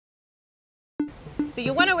So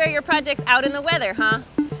you want to wear your projects out in the weather, huh?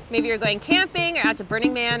 Maybe you're going camping or out to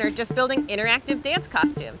Burning Man or just building interactive dance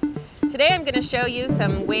costumes. Today I'm going to show you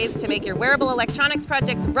some ways to make your wearable electronics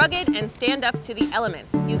projects rugged and stand up to the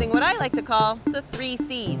elements, using what I like to call the 3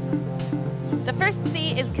 C's. The first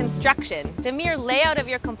C is construction. The mere layout of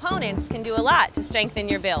your components can do a lot to strengthen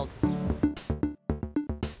your build.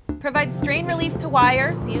 Provide strain relief to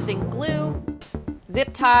wires using glue,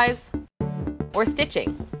 zip ties, or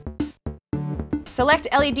stitching. Select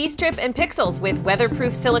LED strip and pixels with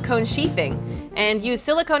weatherproof silicone sheathing, and use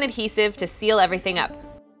silicone adhesive to seal everything up.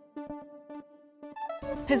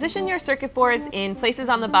 Position your circuit boards in places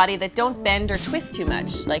on the body that don't bend or twist too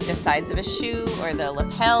much, like the sides of a shoe or the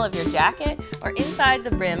lapel of your jacket or inside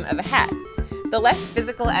the brim of a hat. The less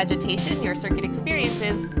physical agitation your circuit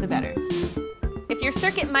experiences, the better. If your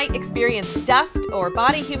circuit might experience dust or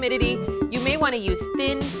body humidity, you may want to use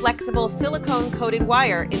thin, flexible, silicone-coated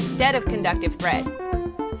wire instead of conductive thread.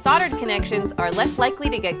 Soldered connections are less likely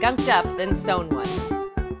to get gunked up than sewn ones.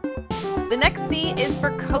 The next C is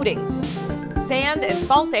for coatings. Sand and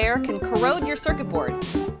salt air can corrode your circuit board,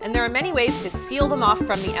 and there are many ways to seal them off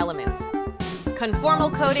from the elements.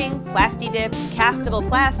 Conformal coating, Plasti-Dip, castable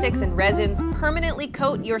plastics, and resins permanently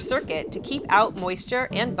coat your circuit to keep out moisture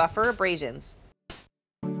and buffer abrasions.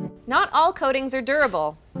 Not all coatings are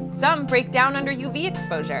durable. Some break down under UV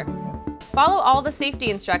exposure. Follow all the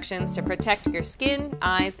safety instructions to protect your skin,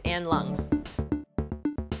 eyes, and lungs.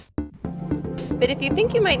 But if you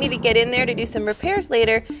think you might need to get in there to do some repairs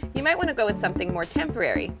later, you might want to go with something more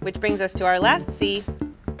temporary, which brings us to our last C,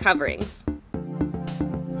 coverings.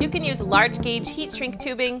 You can use large gauge heat shrink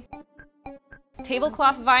tubing,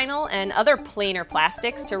 tablecloth vinyl, and other planar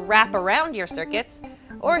plastics to wrap around your circuits,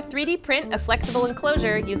 or 3D print a flexible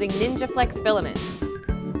enclosure using NinjaFlex filament.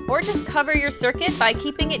 Or just cover your circuit by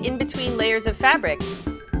keeping it in between layers of fabric.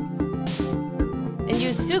 And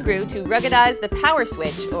use Sugru to ruggedize the power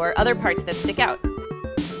switch or other parts that stick out.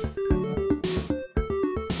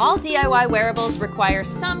 All DIY wearables require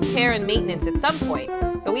some care and maintenance at some point,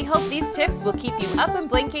 but we hope these tips will keep you up and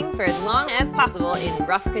blinking for as long as possible in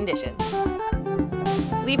rough conditions.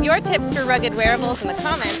 Leave your tips for rugged wearables in the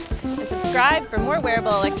comments, and subscribe for more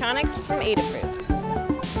wearable electronics from Adafruit.